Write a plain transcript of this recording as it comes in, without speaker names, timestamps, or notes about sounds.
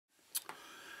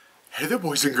Hey there,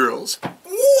 boys and girls.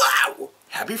 Wow!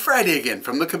 Happy Friday again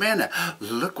from the cabana.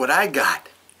 Look what I got.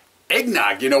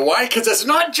 Eggnog. You know why? Because it's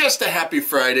not just a happy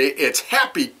Friday, it's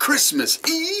happy Christmas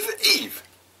Eve.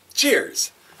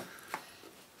 Cheers.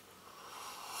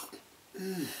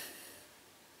 This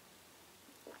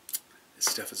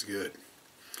stuff is good.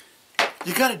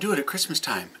 You got to do it at Christmas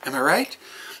time. Am I right?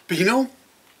 But you know,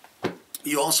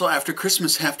 you also after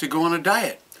Christmas have to go on a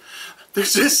diet.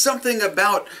 There's just something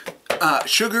about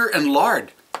sugar and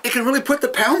lard. It can really put the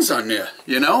pounds on you,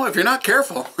 you know, if you're not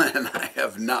careful. And I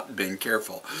have not been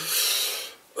careful.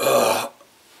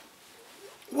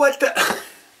 What the...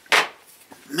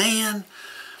 Man,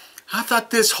 I thought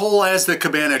this whole As the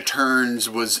Cabana Turns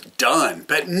was done.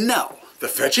 But no, the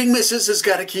Fetching Mrs. has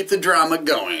got to keep the drama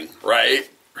going, right?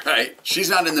 Right? She's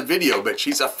not in the video, but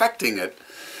she's affecting it.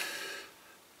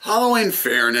 Although in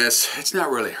fairness, it's not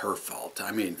really her fault.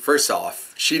 I mean, first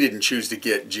off, she didn't choose to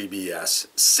get GBS.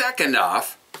 Second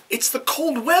off, it's the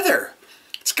cold weather.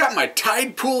 It's got my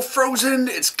tide pool frozen.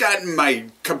 It's got my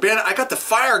cabana. I got the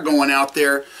fire going out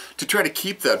there to try to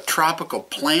keep the tropical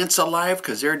plants alive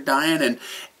because they're dying.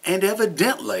 And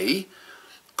evidently,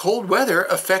 cold weather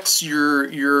affects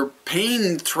your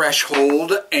pain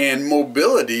threshold and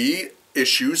mobility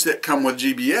issues that come with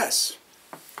GBS.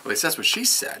 At least that's what she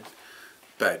said.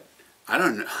 But I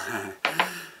don't know.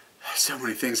 So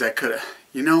many things I could have.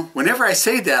 You know, whenever I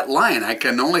say that line, I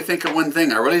can only think of one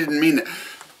thing. I really didn't mean it.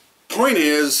 Point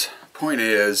is,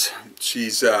 she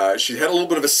had a little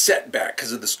bit of a setback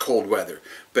because of this cold weather.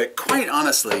 But quite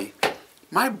honestly,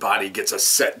 my body gets a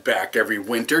setback every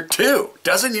winter too.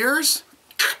 Doesn't yours?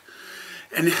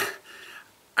 And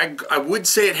I would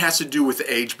say it has to do with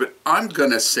age, but I'm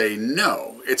going to say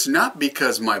no. It's not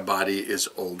because my body is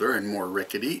older and more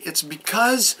rickety. It's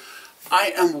because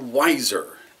I am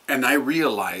wiser and I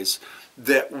realize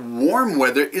that warm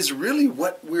weather is really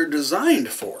what we're designed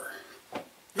for.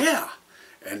 Yeah.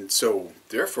 And so,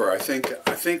 therefore, I think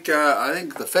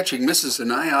the Fetching Mrs.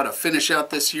 and I ought to finish out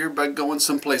this year by going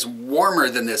someplace warmer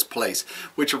than this place,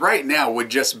 which right now would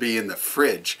just be in the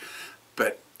fridge.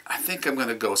 But I think I'm going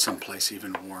to go someplace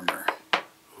even warmer.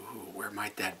 Ooh, where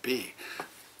might that be?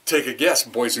 Take a guess,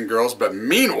 boys and girls. But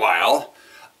meanwhile,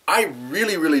 I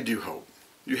really, really do hope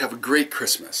you have a great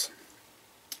Christmas.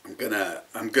 I'm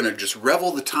gonna just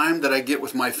revel the time that I get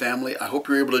with my family. I hope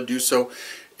you're able to do so.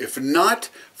 If not,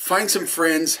 find some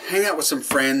friends, hang out with some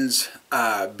friends,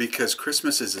 because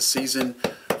Christmas is a season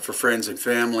for friends and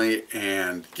family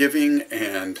and giving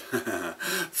and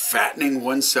fattening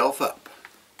oneself up.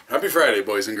 Happy Friday,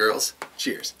 boys and girls.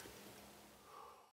 Cheers.